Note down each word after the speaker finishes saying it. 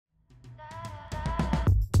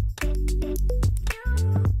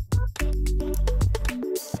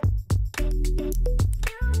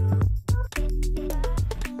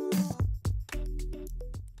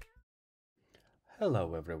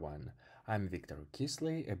Hello everyone, I'm Viktor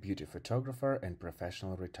Kyslyi, a beauty photographer and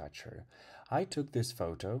professional retoucher. I took this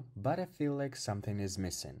photo, but I feel like something is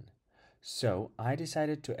missing. So I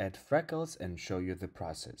decided to add freckles and show you the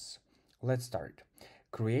process. Let's start.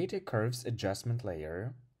 Create a curves adjustment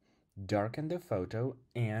layer, darken the photo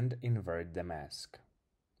and invert the mask.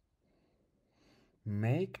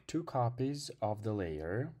 Make 2 copies of the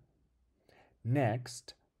layer.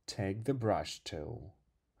 Next, take the brush tool.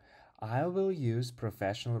 I will use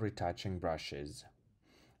professional retouching brushes.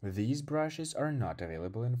 These brushes are not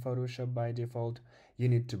available in Photoshop by default. You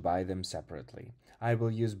need to buy them separately. I will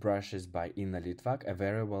use brushes by Inna Litvak, a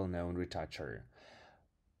very well-known retoucher.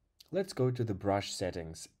 Let's go to the brush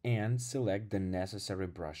settings and select the necessary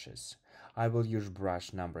brushes. I will use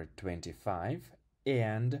brush number 25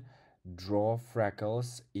 and draw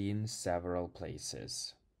freckles in several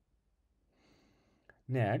places.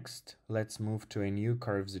 Next, let's move to a new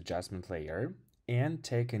curves adjustment layer and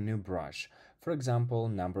take a new brush, for example,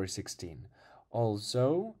 number 16.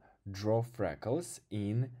 Also, draw freckles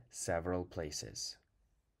in several places.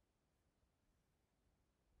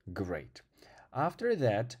 Great. After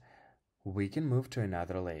that, we can move to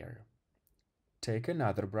another layer. Take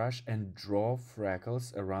another brush and draw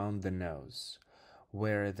freckles around the nose,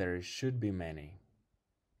 where there should be many.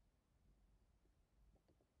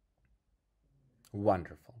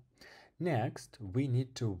 Wonderful. Next, we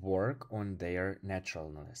need to work on their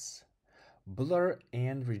naturalness. Blur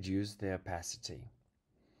and reduce the opacity.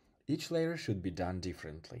 Each layer should be done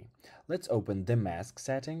differently. Let's open the mask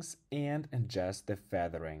settings and adjust the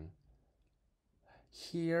feathering.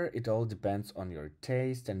 Here it all depends on your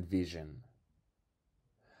taste and vision.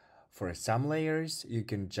 For some layers, you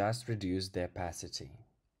can just reduce the opacity.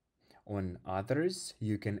 On others,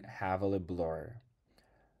 you can heavily blur.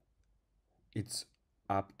 It's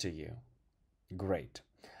up to you. Great.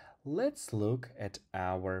 Let's look at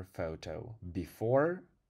our photo before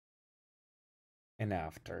and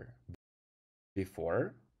after.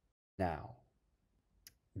 Before, now.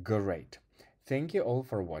 Great. Thank you all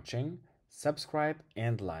for watching. Subscribe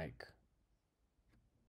and like.